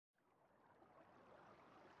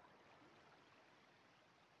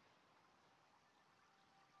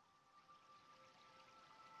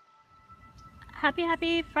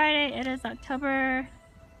Happy Friday. It is October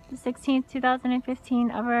the 16th, 2015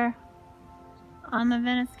 over on the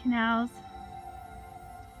Venice canals.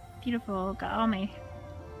 Beautiful, got all my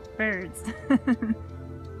birds.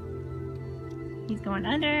 He's going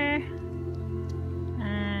under,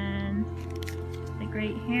 and the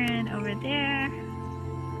great heron over there,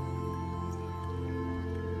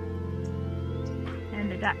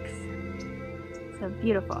 and the ducks. So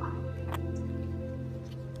beautiful.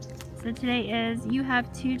 So today is, you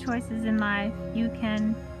have two choices in life. You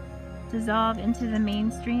can dissolve into the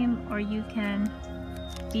mainstream, or you can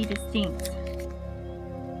be distinct.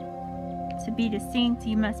 To be distinct,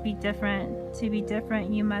 you must be different. To be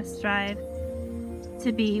different, you must strive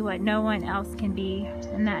to be what no one else can be.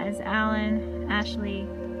 And that is Ashley-Pitt.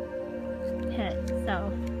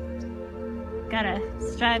 So, gotta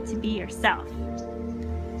strive to be yourself,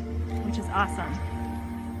 which is awesome.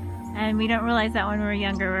 And we don't realize that when we're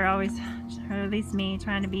younger. We're always, or at least me,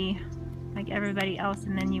 trying to be like everybody else,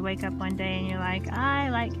 and then you wake up one day and you're like, I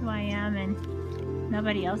like who I am and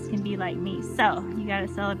nobody else can be like me. So you gotta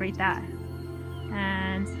celebrate that.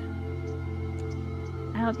 And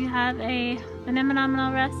I hope you have a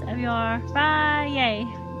phenomenal rest of your Friday.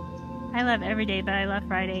 I love every day, but I love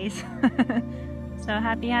Fridays. So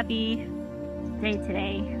happy day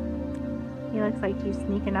today. He looks like he's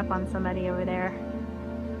sneaking up on somebody over there.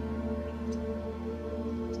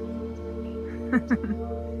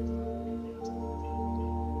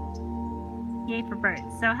 Yay for birds.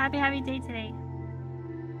 So happy day today.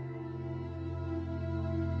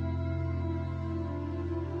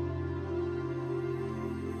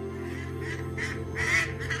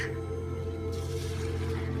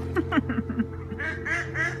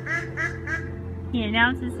 He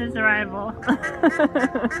announces his arrival.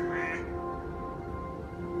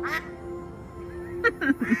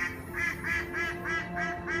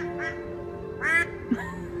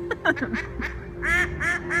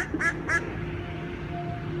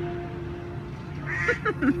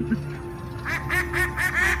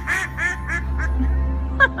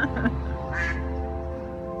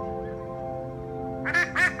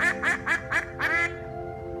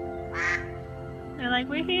 They're like,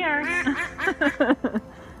 we're here.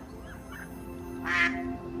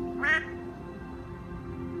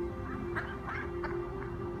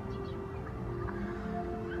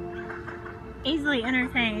 Easily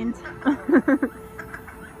entertained.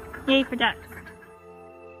 Yay for ducks.